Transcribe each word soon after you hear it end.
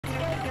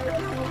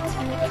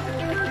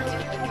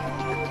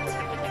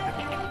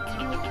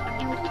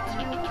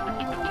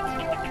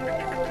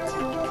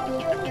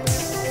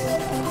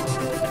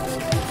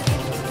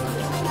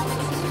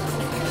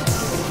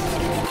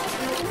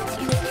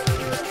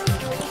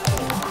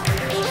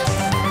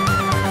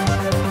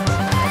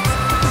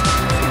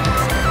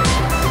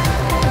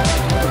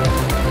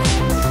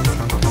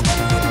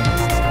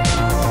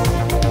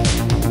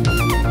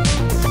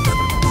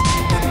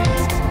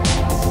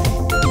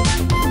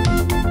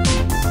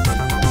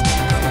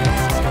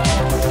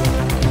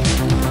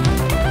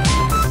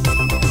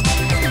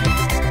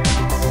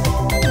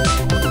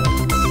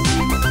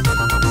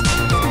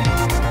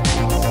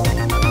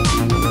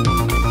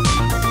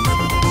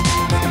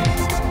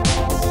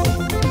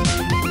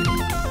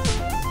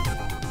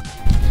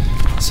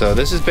So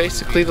this is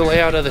basically the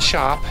layout of the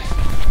shop.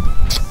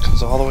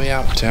 Comes all the way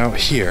out to out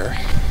here.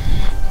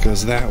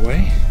 Goes that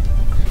way.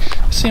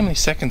 See how many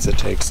seconds it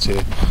takes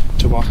to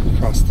walk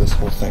across this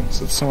whole thing.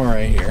 So it's somewhere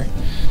right here.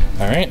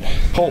 Alright.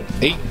 Whole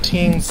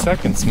 18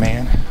 seconds,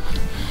 man.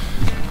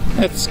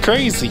 That's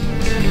crazy. Can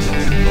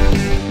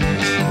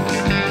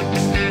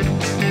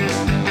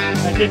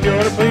I get your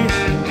order, please?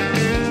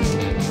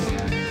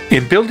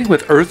 In building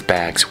with earth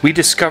bags, we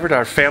discovered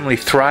our family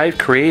thrived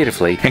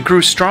creatively and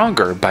grew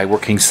stronger by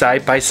working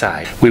side by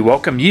side. We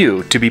welcome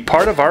you to be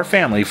part of our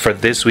family for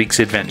this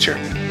week's adventure.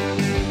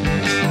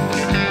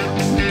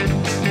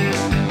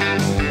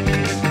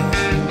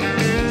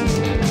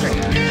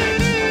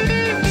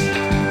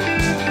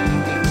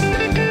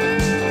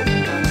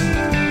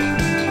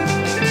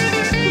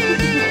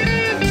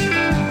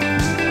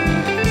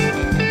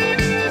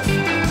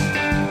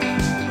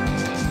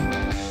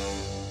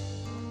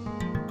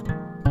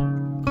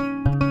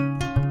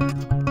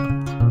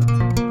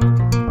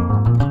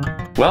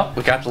 Well,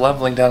 we got the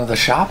leveling done at the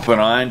shop. Went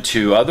on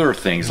to other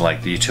things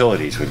like the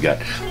utilities. We've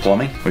got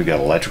plumbing, we've got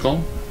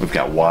electrical, we've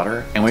got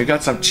water, and we've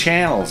got some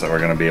channels that we're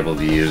going to be able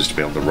to use to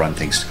be able to run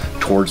things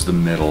towards the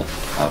middle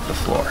of the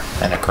floor.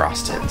 And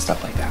across it and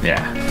stuff like that.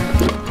 Yeah.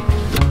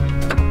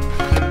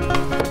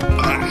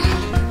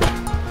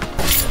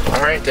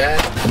 Alright, Dad.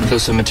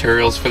 Those some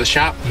materials for the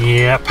shop?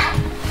 Yep.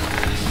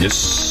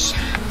 Yes.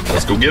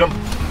 Let's go get them.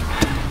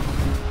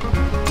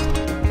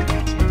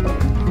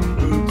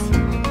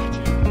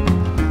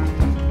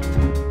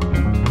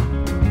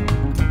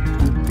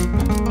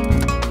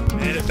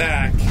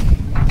 Back.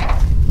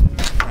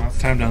 Now it's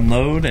time to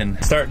unload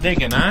and start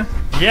digging, huh?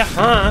 Yeah,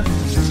 huh?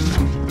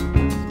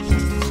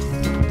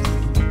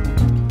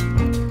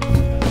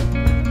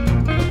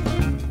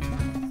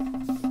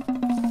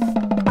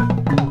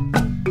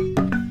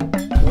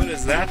 What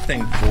is that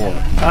thing for?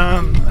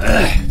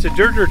 It's a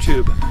dirter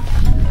tube.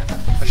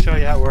 I'll show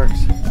you how it works.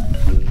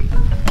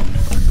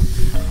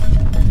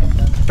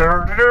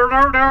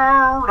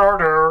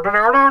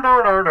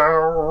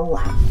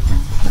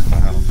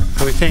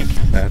 What do we think?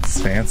 That's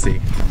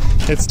fancy.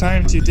 It's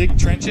time to dig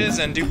trenches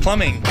and do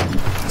plumbing.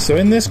 So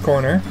in this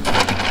corner,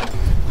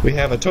 we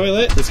have a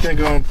toilet that's gonna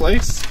go in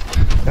place.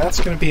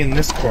 That's gonna be in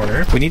this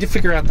corner. We need to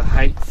figure out the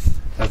height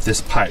of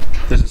this pipe.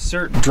 There's a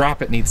certain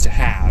drop it needs to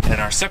have, and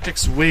our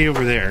septic's way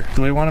over there.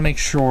 So we wanna make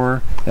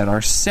sure that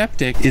our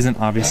septic isn't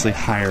obviously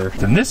higher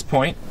than this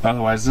point,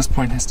 otherwise this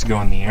point has to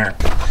go in the air.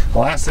 The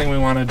last thing we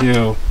wanna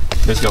do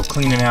is go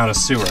cleaning out a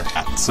sewer.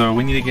 So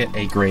we need to get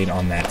a grade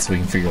on that so we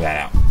can figure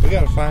that out. We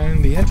gotta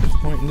find the entrance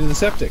point into the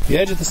septic. The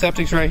edge of the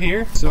septic's right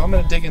here, so I'm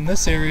gonna dig in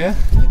this area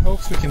in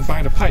hopes we can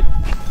find a pipe.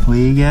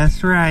 We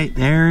guessed right.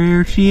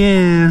 There she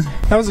is.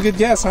 That was a good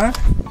guess, huh?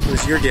 What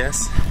was your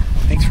guess?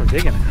 Thanks for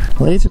digging it.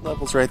 Laser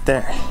level's right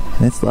there,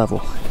 and it's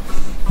level.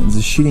 It's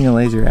just shooting a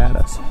laser at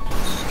us.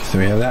 So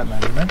we have that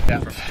measurement.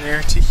 Yeah. From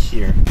here to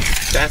here.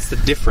 That's the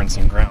difference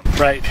in ground.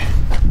 Right.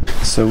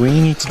 So we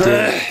need to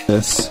dig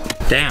this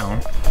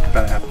down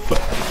about half a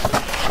foot.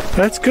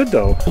 That's good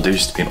though. There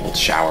used to be an old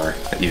shower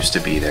that used to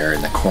be there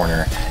in the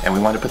corner, and we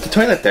wanted to put the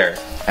toilet there.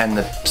 And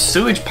the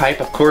sewage pipe,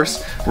 of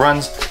course,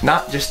 runs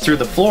not just through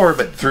the floor,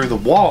 but through the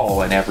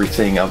wall and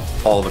everything of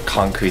all the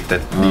concrete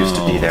that used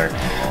to be there.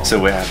 So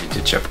we're having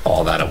to chip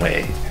all that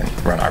away and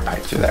run our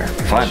pipe through there.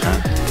 Fun,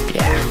 huh?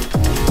 Yeah.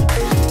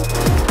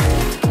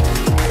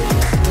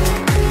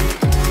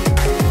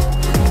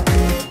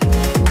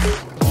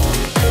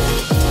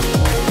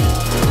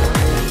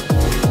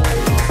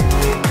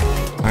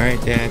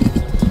 Alright, Dad.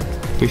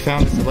 We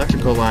found this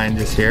electrical line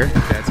just here.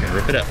 Dad's gonna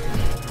rip it up.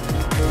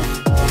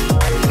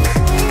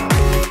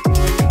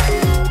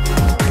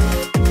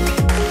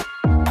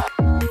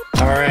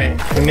 Alright,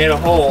 we made a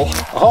hole. A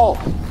hole!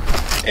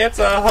 It's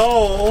a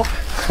hole!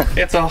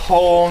 It's a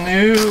whole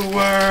new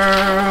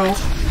world!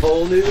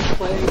 Whole new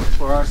place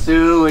for our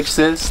sewage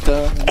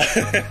system.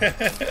 Okay,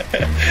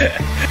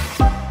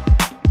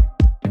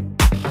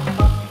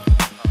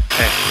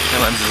 the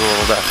lens is a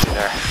little dusty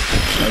there.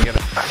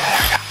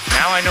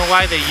 Now I know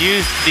why they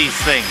used these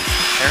things.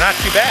 They're not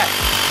too bad.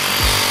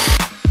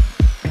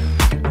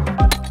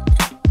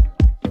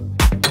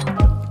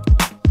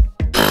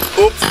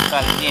 Oops,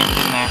 got a dent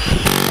in there.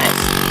 Nice.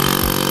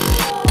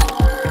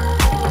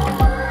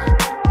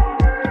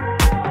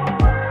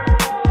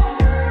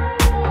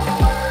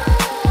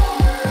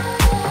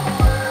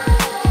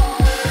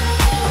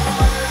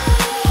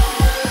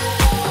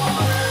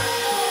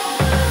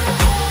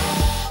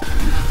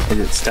 Is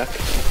it stuck?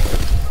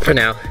 For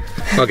now.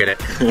 I'll get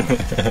it.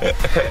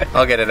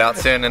 I'll get it out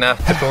soon enough.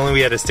 If only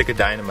we had a stick of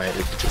dynamite,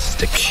 we could just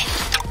stick.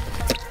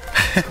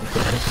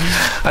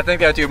 I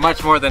think that would do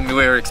much more than we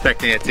were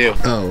expecting it to.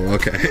 Oh,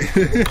 okay.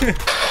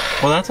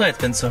 Well, that's why it's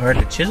been so hard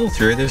to chisel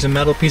through. There's a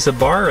metal piece of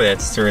bar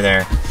that's through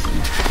there.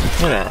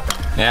 Look at that.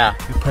 Yeah.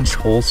 We punched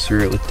holes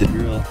through it with the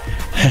drill.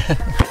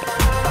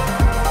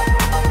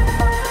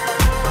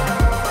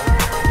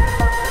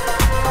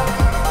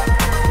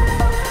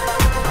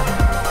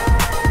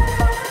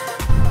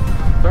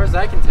 As far as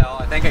I can tell,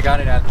 I think I got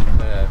it at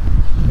the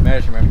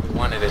measurement we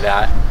wanted it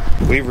at.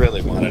 We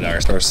really wanted our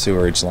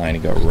sewerage line to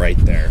go right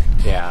there.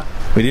 Yeah.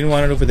 We didn't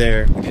want it over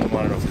there. We didn't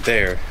want it over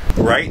there.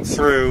 Right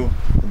through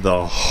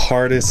the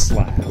hardest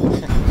slab.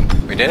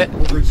 We did it.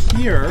 Over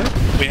here,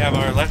 we have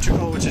our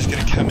electrical, which is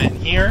going to come in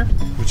here,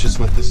 which is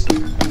what this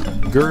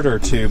girder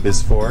tube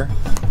is for.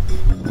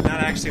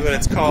 Not actually what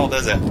it's called,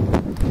 is it?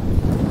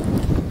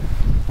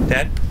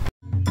 Dad?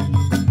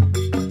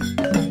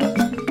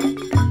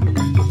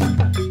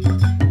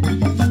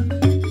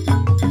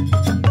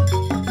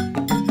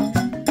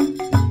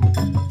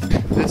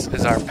 This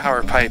is our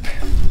power pipe.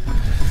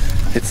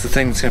 It's the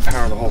thing that's going to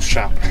power the whole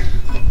shop.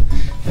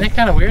 Isn't that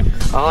kind of weird?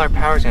 All our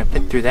power's gonna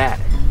fit through that.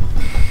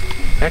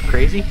 Is that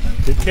crazy?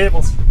 Big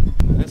cables.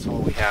 In this hole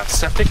we have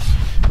septic,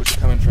 which is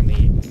coming from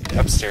the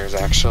upstairs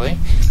actually,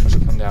 which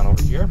will come down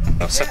over here.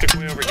 No, septic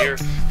way over here,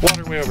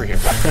 water way over here.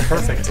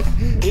 Perfect.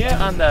 Here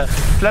on the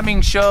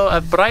plumbing show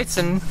of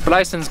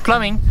Bryson's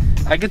Plumbing,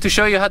 I get to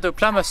show you how to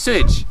plumb a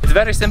sewage. It's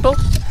very simple.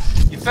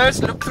 You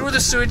first look through the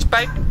sewage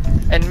pipe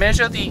and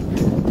measure the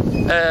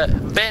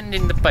bend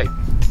in the pipe.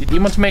 You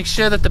want to make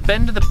sure that the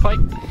bend of the pipe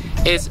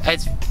is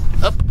as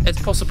up as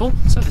possible,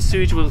 so the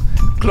sewage will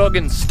clog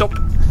and stop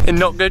and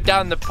not go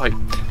down the pipe.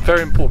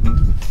 Very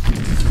important.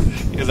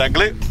 Here's our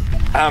glue.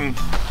 And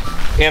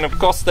of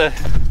course the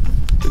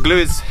glue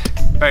is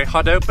very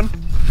hard to open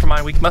for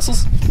my weak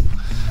muscles.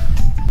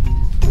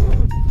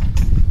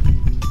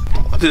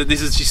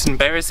 This is just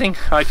embarrassing.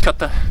 I cut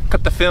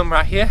the film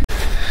right here.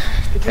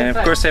 And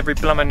of course every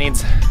plumber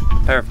needs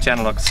a pair of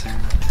channel locks.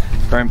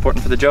 Very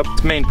important for the job.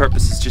 Its main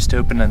purpose is just to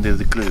open and do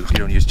the glue. You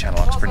don't use channel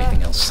locks for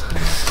anything else.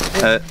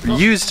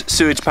 Used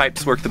sewage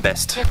pipes work the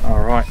best.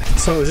 All right.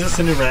 So is this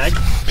a new rag?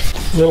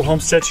 Little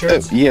Homestead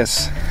shirts?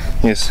 Yes,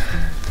 yes.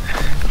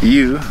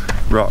 You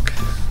rock.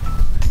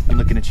 I'm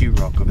looking at you,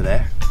 Rock, over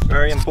there.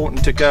 Very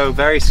important to go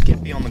very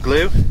skimpy on the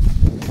glue.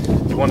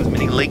 You want as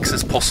many leaks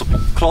as possible.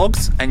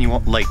 Clogs, and you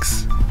want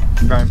leaks.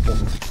 Very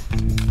important.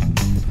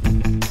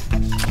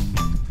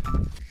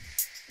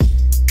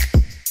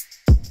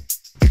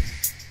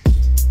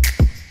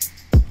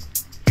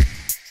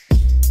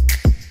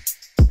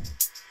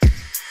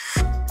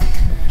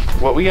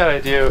 What we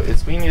gotta do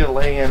is we need to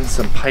lay in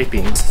some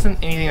piping. This isn't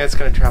anything that's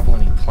gonna travel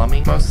any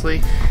plumbing mostly.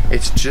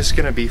 It's just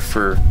gonna be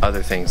for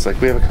other things.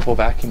 Like we have a couple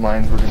vacuum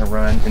lines we're gonna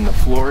run in the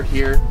floor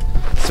here.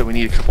 So we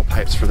need a couple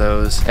pipes for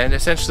those. And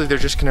essentially they're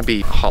just gonna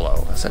be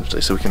hollow,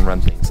 essentially, so we can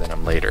run things in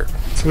them later.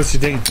 So what's your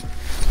ding?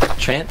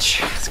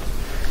 Trench.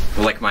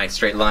 Like my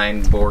straight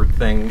line board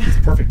thing.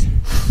 Perfect.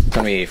 It's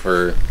gonna be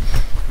for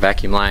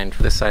vacuum line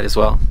for this side as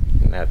well.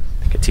 And that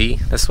like a T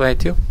this way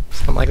too.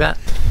 Something like that.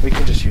 We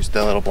can just use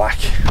the little black.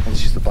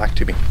 Let's use the black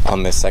tubing.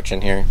 On this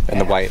section here, and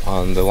the white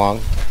on the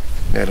long.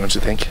 Yeah, don't you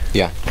think?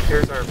 Yeah.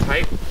 Here's our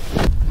pipe.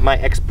 My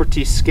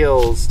expertise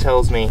skills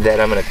tells me that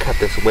I'm gonna cut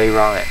this way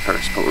raw at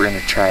first, but we're gonna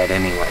try it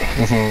anyway.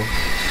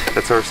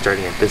 That's why we're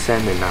starting at this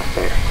end and not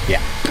there.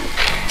 Yeah.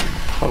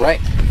 All right.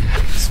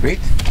 Sweet.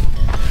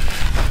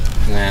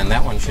 And then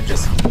that one should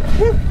just,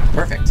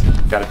 perfect.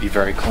 Gotta be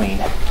very clean.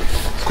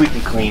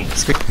 Squeaky clean.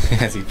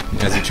 as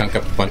you chunk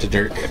up a bunch of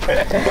dirt.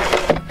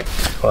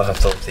 We'll have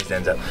to lift these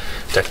ends up,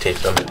 duct tape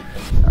them.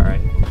 All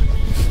right,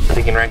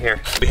 thinking right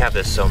here. We have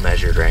this so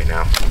measured right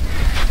now.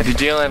 If you're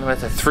dealing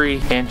with a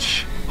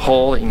 3-inch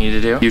hole that you need to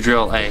do, you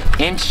drill a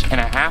 1.5 inch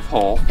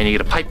hole and you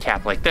get a pipe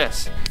cap like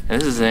this.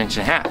 And this is 1.5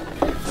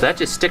 inches. So that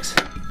just sticks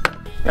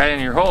right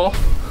in your hole.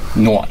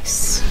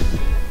 Nice.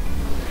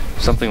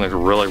 Something looks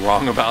really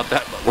wrong about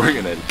that, but we're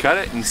gonna cut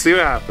it and see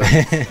what happens.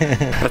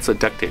 That's what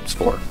duct tape's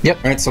for. Yep.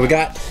 All right, so we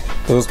got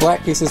those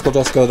black pieces will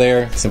just go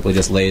there. Simply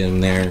just lay them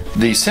there.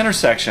 The center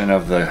section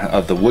of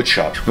the wood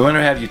shop, we want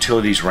to have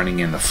utilities running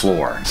in the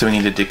floor. So we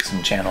need to dig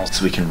some channels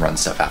so we can run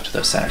stuff out to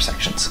those center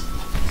sections.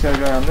 It's gonna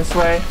go around this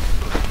way.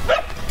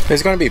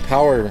 There's going to be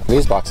power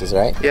fuse boxes,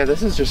 right? Yeah,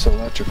 this is just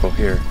electrical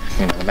here.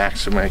 You know, the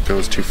maximum it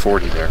goes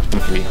 240 there.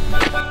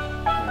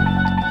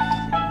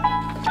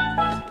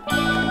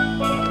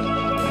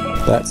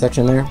 That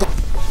section there.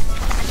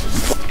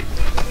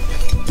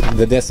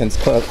 The distance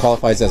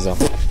qualifies as a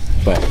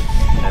but.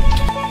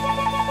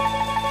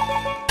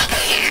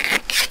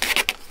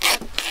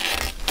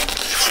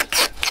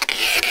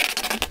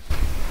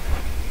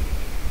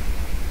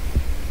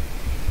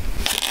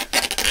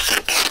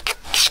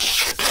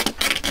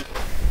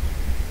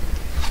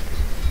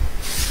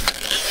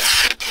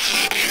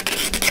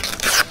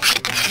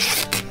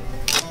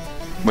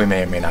 We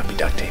may or may not be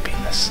duct taping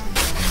this.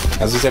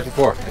 As we said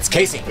before, it's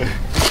casing.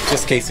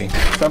 Just casing.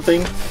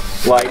 Something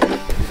like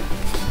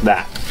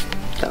that.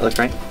 That look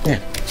right? Yeah.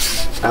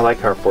 I like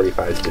how our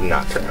 45s did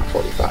not turn out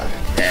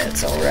 45.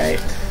 That's alright.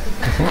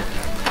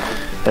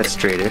 That's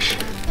straightish.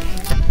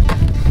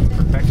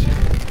 Perfection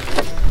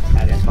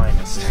at its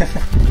finest.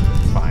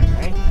 It's fine,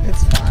 right?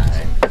 It's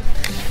fine.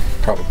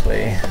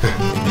 Probably.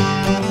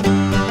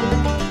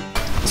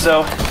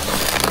 So,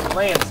 I'm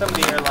laying some of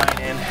the airline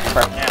in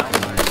right now.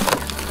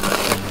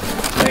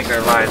 Make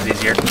our lives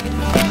easier.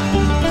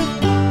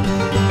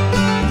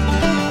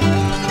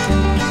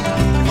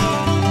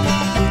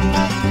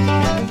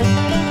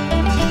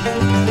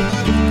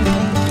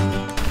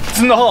 It's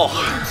in the hole.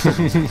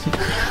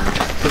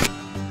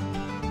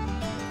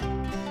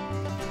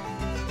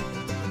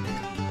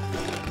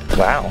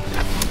 Wow.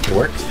 It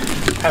worked.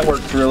 That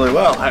worked really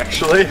well,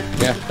 actually.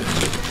 Yeah.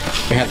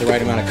 We had the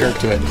right amount of curve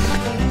to it.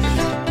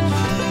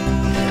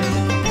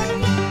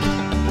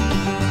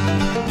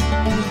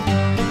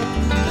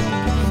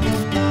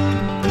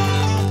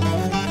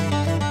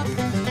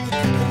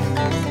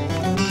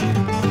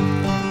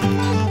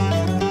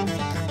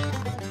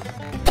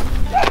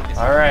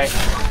 All right.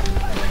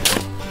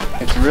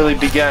 It's really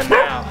begun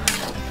now.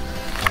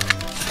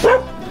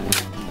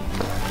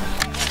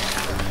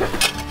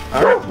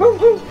 All right.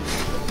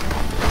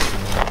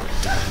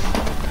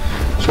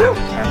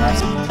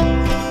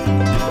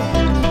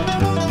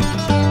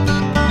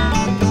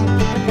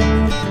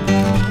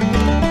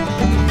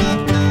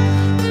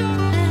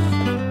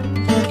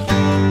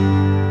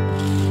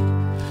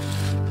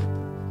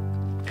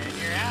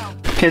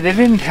 Okay, they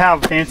didn't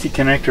have fancy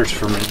connectors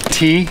for me.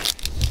 T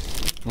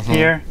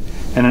here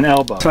and an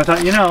elbow. So I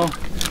thought, you know,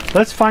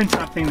 let's find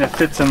something that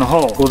fits in the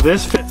hole. Well,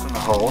 this fits in the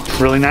hole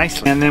really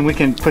nicely. And then we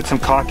can put some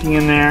caulking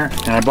in there.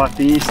 And I bought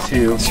these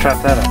to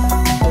strap that up.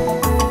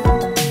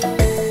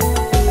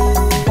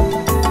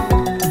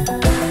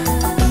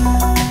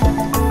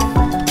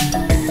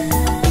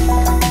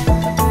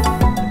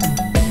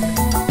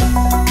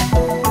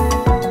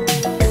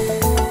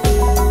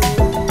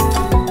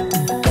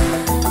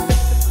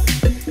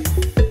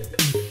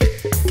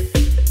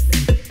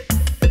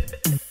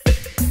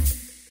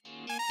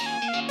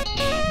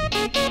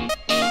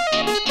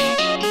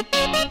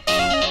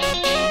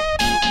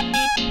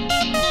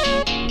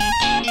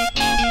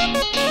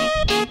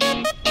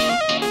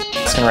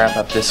 Wrap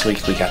up this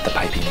week. We got the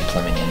piping and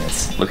plumbing in.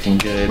 It's looking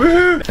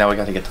good. Now we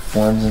got to get the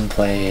forms in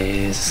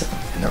place,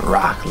 and the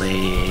rock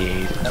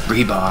laid, and the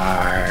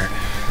rebar.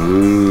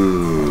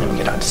 Ooh. And we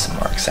get on to some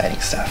more exciting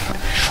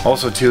stuff.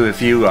 Also, too,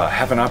 if you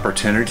have an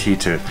opportunity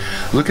to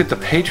look at the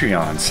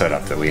Patreon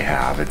setup that we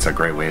have, it's a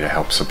great way to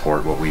help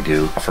support what we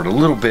do. Offered a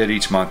little bit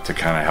each month to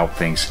kind of help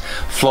things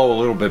flow a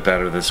little bit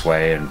better this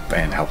way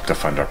and help to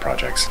fund our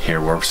projects. Here,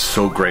 we're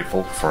so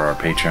grateful for our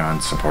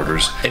Patreon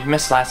supporters. If you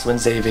missed last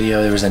Wednesday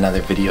video, there was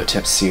another video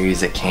tip series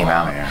that came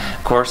out. Yeah.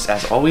 Of course,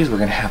 as always, we're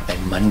going to have a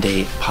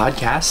Monday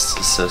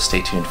podcast, so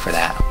stay tuned for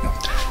that.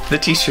 The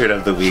t-shirt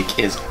of the week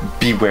is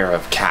Beware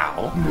of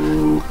Cow.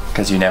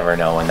 Because you never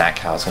know when that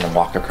cow's going to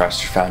walk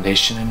across your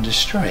foundation and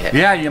destroy it.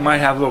 Yeah, you might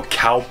have little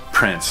cow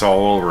prints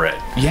all over it.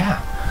 Yeah.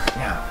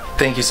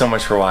 Thank you so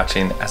much for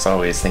watching. As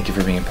always, thank you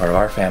for being a part of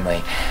our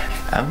family.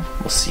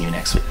 We'll see you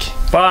next week.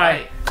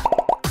 Bye.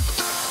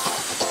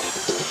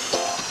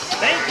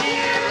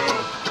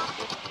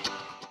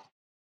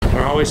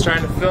 We're always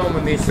trying to film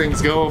when these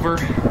things go over.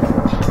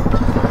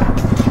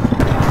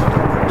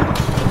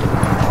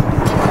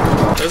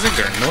 Those are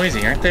darn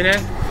noisy, aren't they,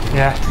 Dad?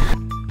 Yeah.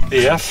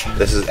 The F.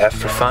 This is F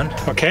for fun.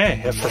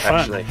 Okay, F for fun.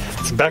 Actually,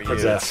 it's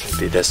backwards F. It'd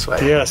be this way.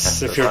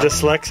 Yes, F if you're fun.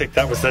 dyslexic,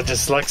 that was the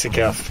dyslexic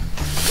F.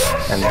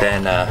 And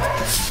then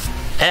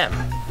M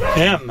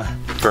M.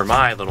 for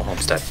My Little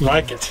Homestead.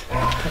 Like it.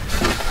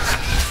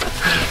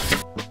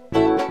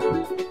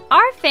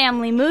 Our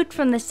family moved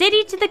from the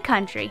city to the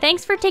country.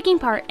 Thanks for taking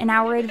part in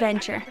our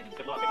adventure.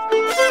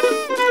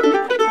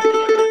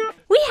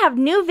 We have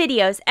new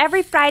videos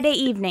every Friday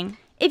evening.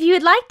 If you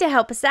would like to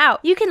help us out,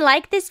 you can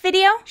like this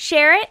video,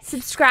 share it,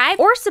 subscribe,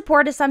 or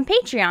support us on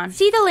Patreon.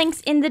 See the links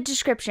in the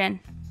description.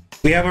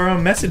 We have our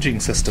own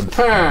messaging system.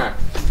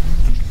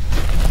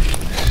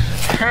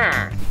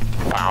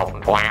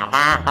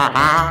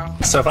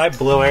 So if I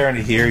blow air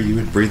into here, you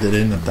would breathe it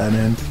in at that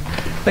end?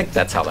 I think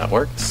that's how that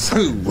works.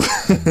 Ooh.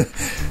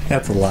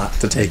 That's a lot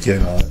to take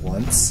in all at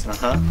once.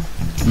 Uh-huh.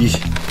 Yeesh.